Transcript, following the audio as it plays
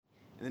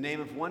In the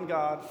name of one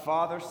God,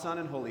 Father, Son,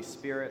 and Holy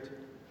Spirit,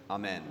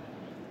 Amen.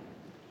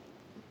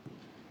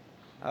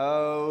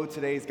 Oh,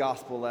 today's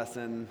gospel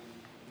lesson,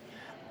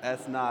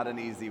 that's not an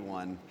easy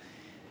one.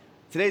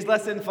 Today's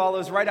lesson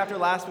follows right after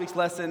last week's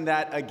lesson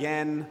that,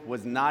 again,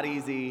 was not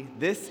easy.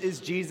 This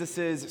is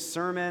Jesus'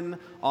 Sermon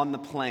on the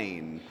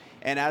Plain.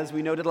 And as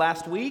we noted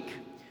last week,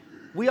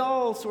 we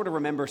all sort of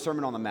remember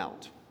Sermon on the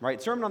Mount, right?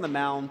 Sermon on the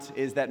Mount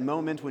is that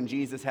moment when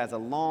Jesus has a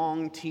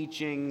long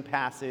teaching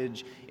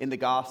passage in the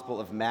Gospel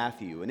of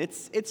Matthew. And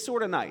it's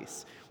sort of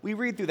nice. We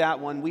read through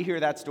that one, we hear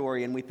that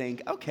story, and we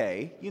think,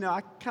 okay,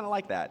 I kind of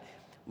like that.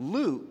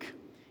 Luke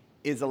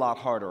is a lot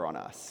harder on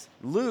us.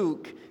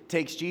 Luke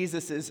takes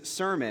Jesus'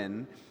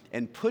 sermon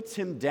and puts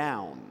him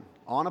down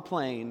on a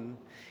plain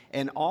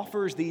and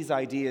offers these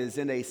ideas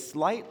in a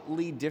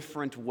slightly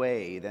different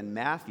way than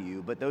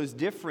Matthew, but those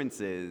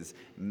differences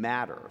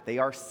matter. They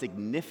are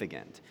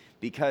significant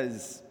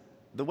because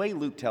the way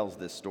Luke tells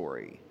this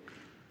story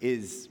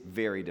is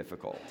very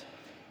difficult.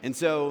 And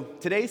so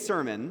today's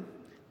sermon,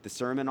 the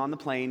Sermon on the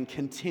Plain,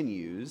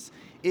 continues,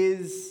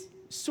 is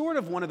sort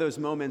of one of those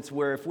moments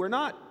where if we're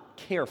not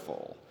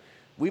careful,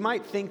 we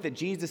might think that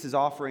Jesus is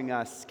offering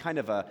us kind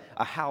of a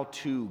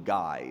how-to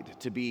guide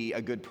to be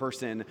a good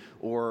person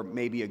or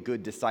maybe a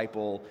good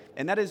disciple,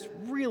 and that is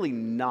really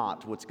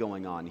not what's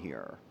going on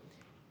here.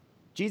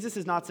 Jesus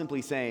is not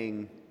simply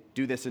saying,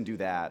 do this and do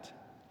that,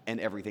 and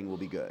everything will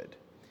be good.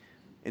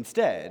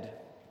 Instead,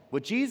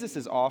 what Jesus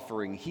is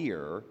offering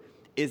here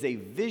is a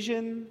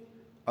vision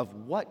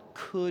of what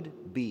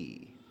could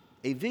be,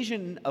 a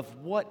vision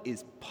of what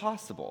is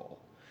possible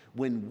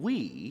when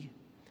we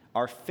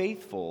are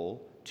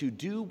faithful to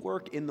do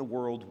work in the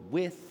world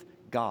with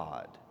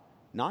God,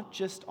 not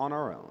just on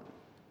our own,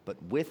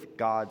 but with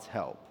God's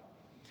help.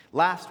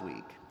 Last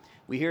week,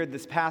 we heard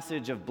this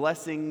passage of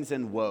blessings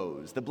and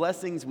woes. The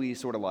blessings we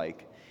sort of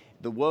like,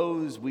 the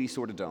woes we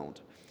sort of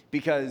don't,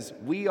 because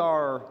we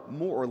are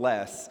more or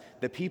less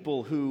the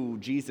people who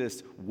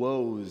Jesus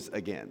woes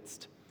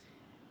against.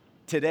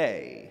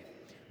 Today,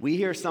 we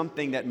hear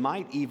something that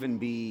might even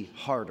be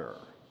harder.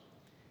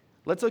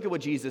 Let's look at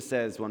what Jesus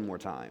says one more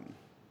time.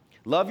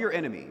 Love your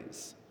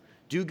enemies.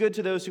 Do good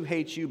to those who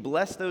hate you.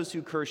 Bless those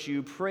who curse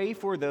you. Pray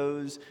for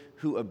those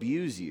who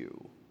abuse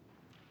you.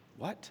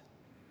 What?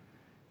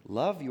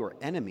 Love your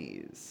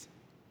enemies.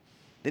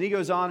 Then he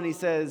goes on and he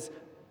says,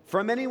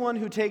 from anyone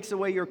who takes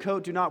away your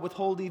coat, do not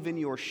withhold even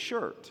your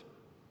shirt.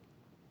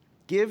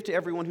 Give to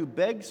everyone who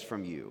begs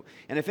from you.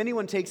 And if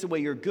anyone takes away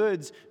your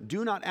goods,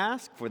 do not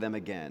ask for them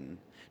again.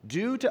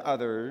 Do to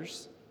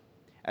others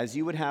as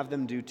you would have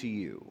them do to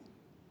you.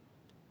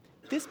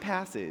 This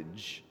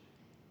passage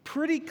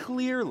pretty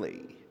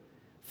clearly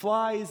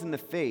flies in the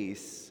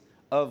face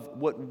of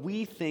what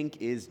we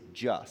think is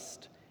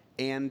just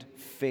and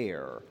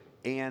fair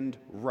and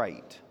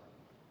right.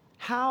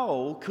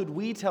 How could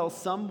we tell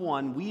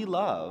someone we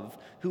love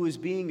who is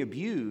being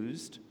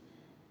abused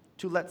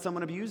to let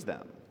someone abuse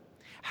them?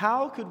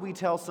 How could we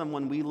tell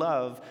someone we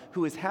love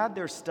who has had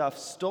their stuff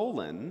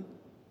stolen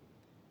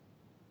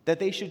that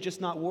they should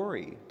just not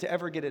worry to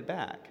ever get it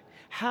back?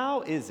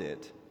 How is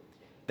it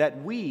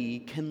that we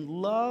can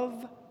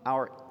love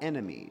our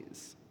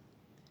enemies?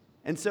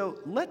 And so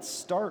let's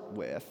start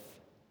with,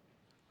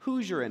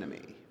 who's your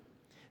enemy?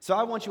 So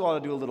I want you all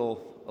to do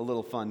a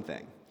little fun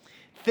thing.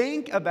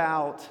 Think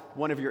about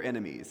one of your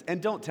enemies,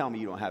 and don't tell me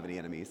you don't have any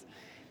enemies.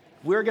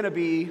 We're gonna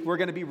be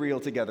real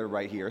together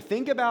right here.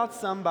 Think about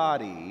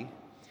somebody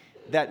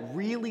that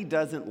really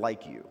doesn't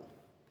like you.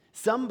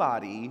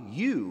 Somebody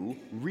you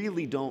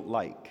really don't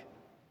like.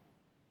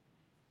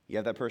 You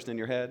have that person in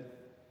your head?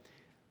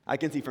 I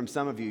can see from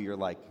some of you, you're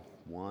like,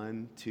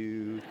 1,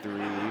 2, 3,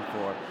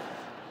 4.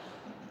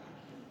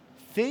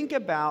 Think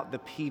about the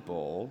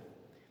people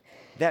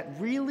that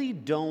really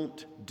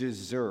don't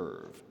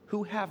deserve,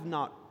 who have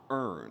not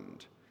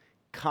earned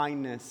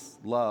kindness,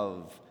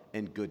 love,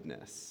 and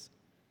goodness.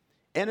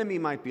 Enemy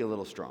might be a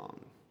little strong,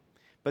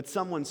 but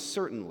someone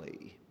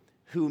certainly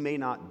who may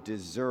not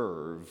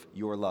deserve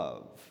your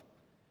love.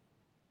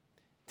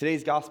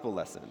 Today's gospel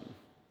lesson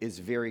is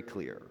very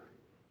clear.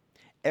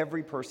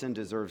 Every person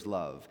deserves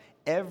love.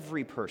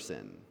 Every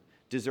person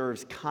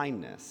deserves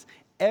kindness.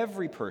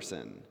 Every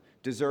person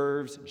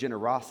deserves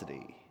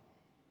generosity.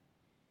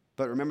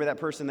 But remember that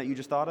person that you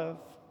just thought of?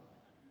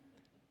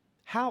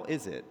 How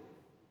is it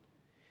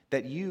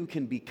that you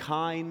can be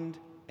kind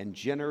and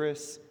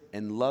generous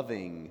and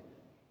loving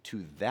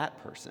to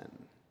that person?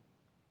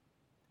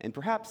 And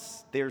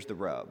perhaps there's the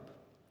rub.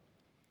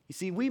 You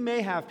see, we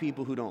may have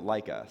people who don't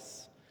like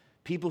us,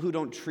 people who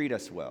don't treat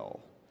us well,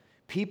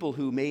 people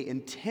who may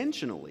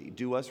intentionally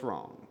do us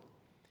wrong.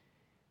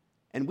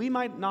 And we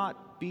might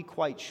not be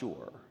quite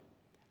sure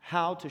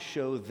how to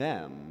show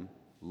them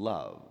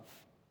love.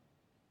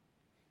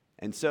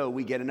 And so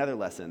we get another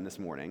lesson this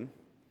morning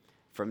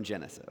from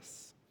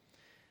Genesis.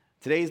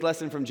 Today's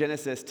lesson from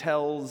Genesis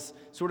tells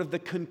sort of the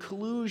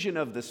conclusion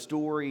of the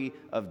story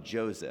of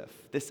Joseph,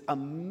 this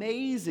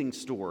amazing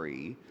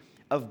story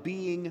of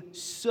being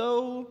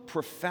so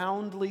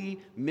profoundly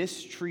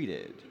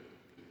mistreated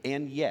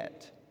and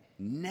yet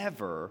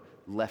never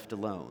left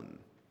alone.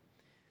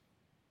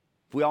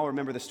 We all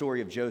remember the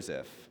story of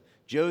Joseph.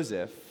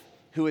 Joseph,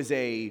 who is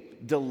a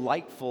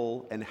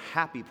delightful and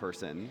happy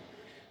person,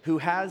 who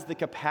has the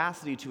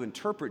capacity to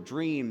interpret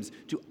dreams,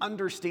 to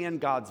understand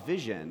God's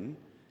vision,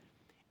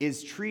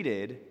 is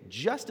treated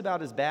just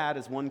about as bad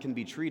as one can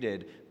be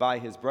treated by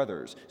his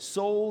brothers,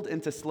 sold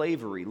into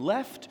slavery,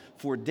 left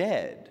for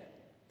dead.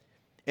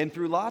 And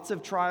through lots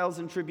of trials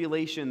and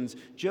tribulations,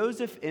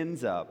 Joseph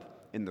ends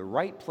up in the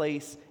right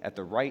place at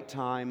the right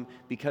time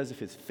because of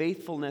his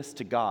faithfulness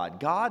to God.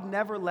 God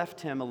never left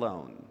him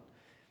alone.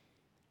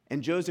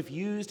 And Joseph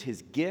used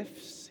his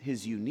gifts,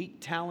 his unique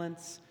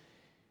talents,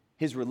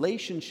 his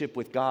relationship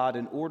with God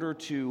in order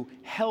to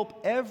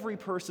help every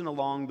person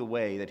along the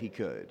way that he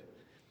could.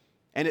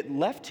 And it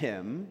left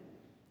him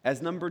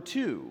as number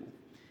 2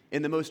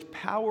 in the most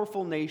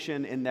powerful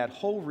nation in that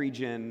whole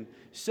region,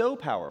 so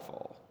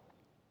powerful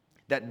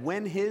that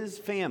when his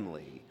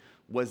family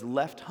was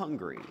left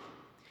hungry,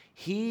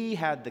 he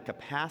had the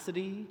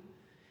capacity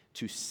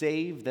to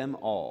save them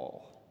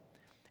all.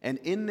 And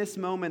in this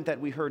moment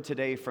that we heard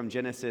today from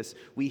Genesis,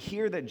 we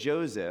hear that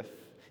Joseph,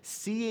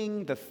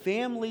 seeing the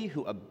family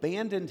who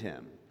abandoned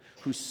him,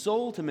 who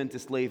sold him into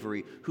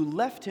slavery, who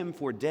left him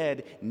for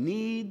dead,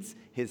 needs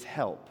his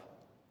help.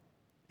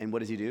 And what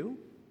does he do?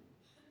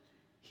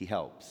 He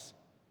helps.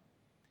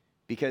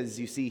 Because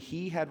you see,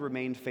 he had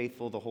remained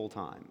faithful the whole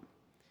time.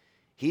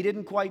 He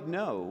didn't quite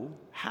know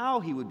how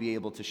he would be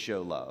able to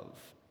show love.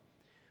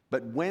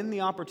 But when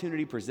the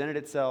opportunity presented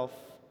itself,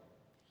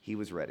 he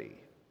was ready.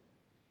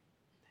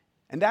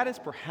 And that is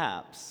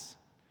perhaps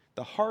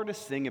the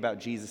hardest thing about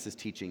Jesus'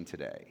 teaching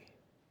today.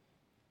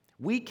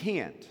 We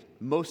can't,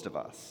 most of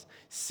us,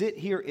 sit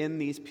here in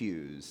these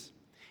pews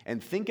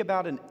and think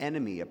about an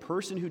enemy, a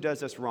person who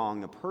does us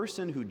wrong, a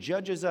person who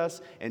judges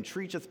us and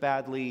treats us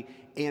badly,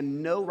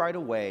 and know right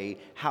away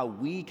how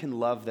we can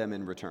love them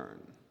in return.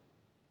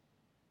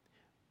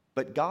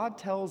 But God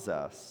tells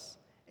us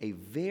a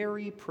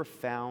very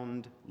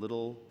profound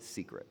little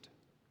secret.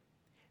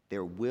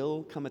 There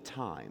will come a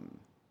time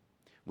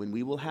when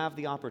we will have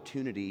the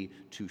opportunity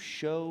to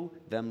show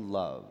them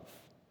love,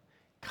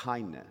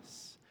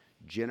 kindness,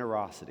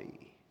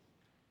 generosity.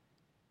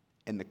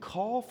 And the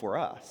call for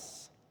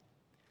us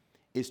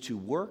is to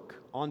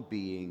work on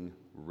being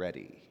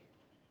ready.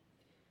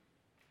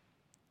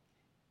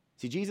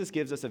 See, Jesus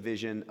gives us a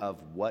vision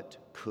of what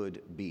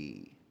could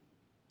be.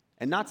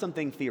 And not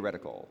something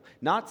theoretical,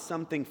 not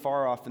something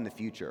far off in the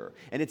future.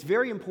 And it's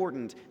very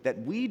important that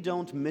we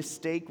don't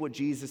mistake what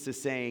Jesus is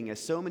saying,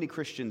 as so many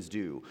Christians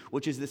do,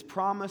 which is this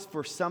promise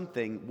for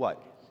something, what?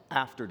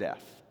 After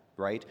death,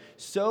 right?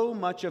 So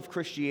much of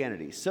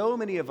Christianity, so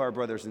many of our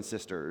brothers and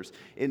sisters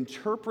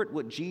interpret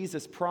what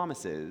Jesus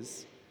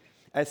promises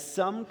as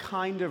some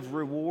kind of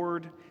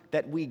reward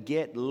that we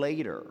get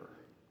later.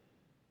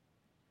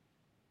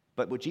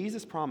 But what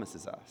Jesus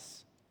promises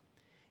us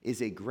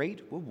is a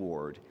great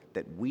reward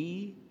that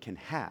we can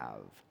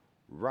have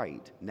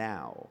right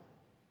now.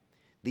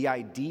 The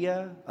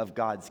idea of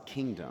God's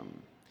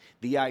kingdom,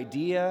 the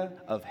idea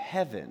of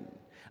heaven,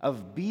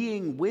 of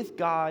being with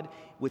God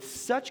with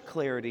such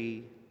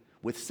clarity,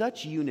 with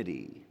such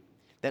unity,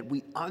 that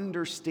we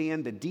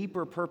understand the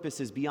deeper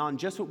purposes beyond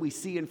just what we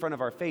see in front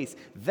of our face,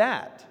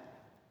 that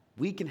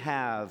we can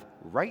have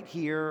right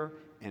here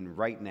and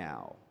right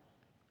now.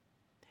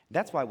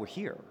 That's why we're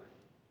here.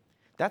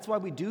 That's why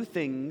we do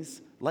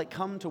things like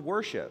come to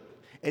worship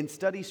and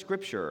study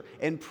Scripture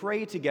and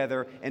pray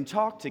together and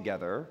talk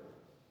together,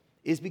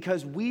 is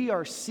because we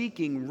are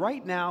seeking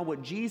right now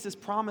what Jesus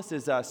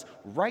promises us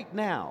right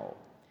now,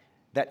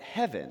 that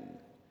heaven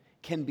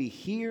can be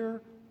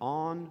here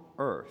on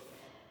earth.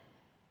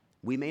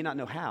 We may not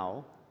know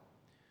how.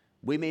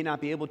 We may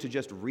not be able to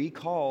just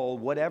recall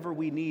whatever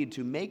we need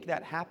to make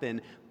that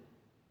happen,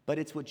 but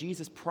it's what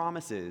Jesus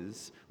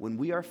promises when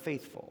we are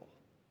faithful.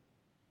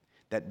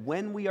 That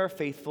when we are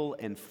faithful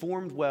and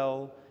formed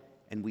well,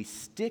 and we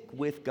stick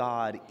with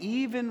God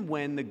even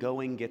when the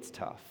going gets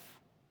tough,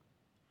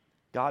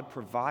 God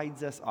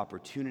provides us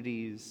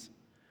opportunities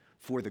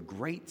for the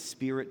great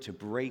Spirit to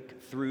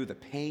break through the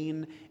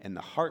pain and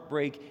the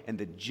heartbreak and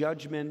the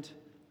judgment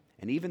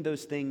and even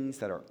those things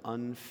that are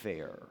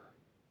unfair,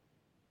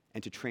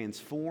 and to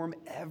transform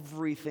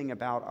everything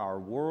about our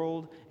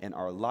world and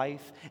our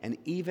life and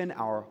even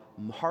our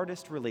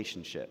hardest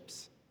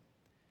relationships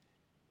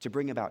to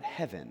bring about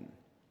heaven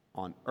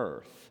on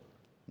earth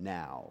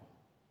now.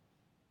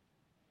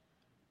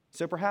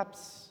 So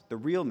perhaps the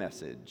real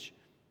message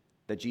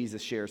that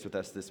Jesus shares with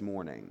us this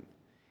morning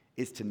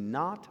is to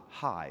not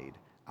hide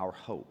our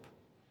hope,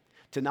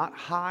 to not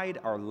hide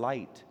our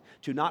light,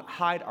 to not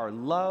hide our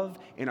love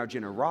and our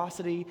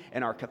generosity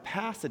and our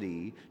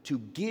capacity to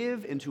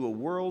give into a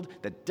world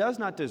that does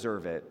not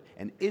deserve it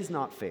and is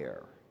not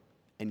fair,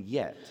 and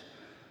yet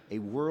a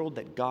world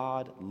that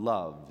God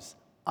loves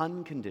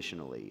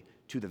unconditionally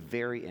to the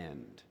very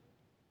end.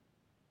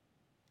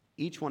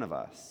 Each one of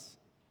us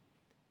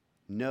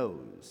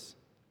knows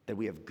that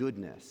we have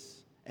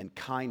goodness and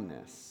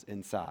kindness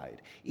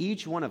inside.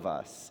 Each one of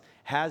us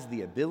has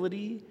the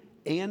ability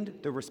and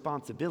the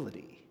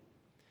responsibility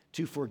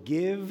to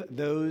forgive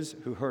those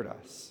who hurt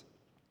us.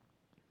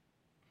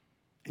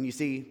 And you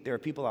see, there are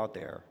people out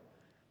there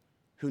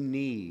who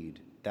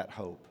need that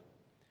hope,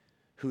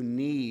 who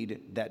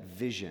need that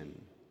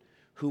vision,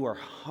 who are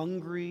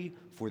hungry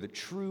for the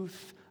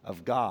truth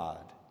of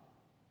God.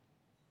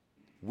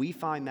 We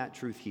find that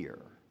truth here.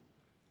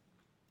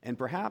 And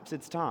perhaps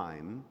it's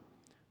time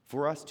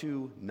for us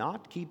to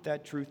not keep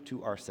that truth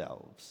to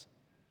ourselves.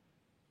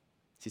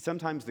 See,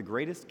 sometimes the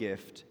greatest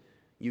gift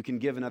you can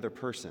give another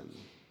person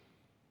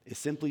is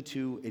simply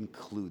to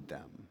include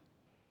them.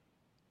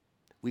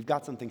 We've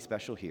got something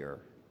special here.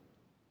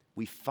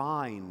 We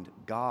find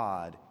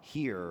God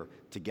here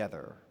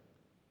together.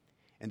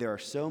 And there are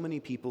so many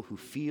people who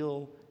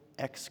feel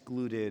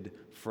excluded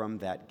from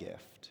that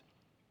gift.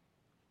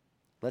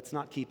 Let's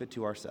not keep it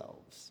to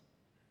ourselves.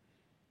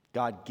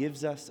 God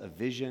gives us a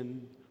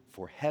vision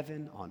for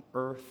heaven on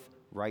earth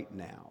right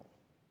now.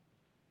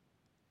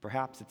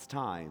 Perhaps it's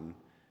time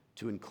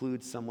to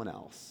include someone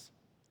else.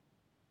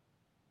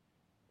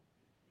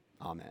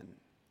 Amen.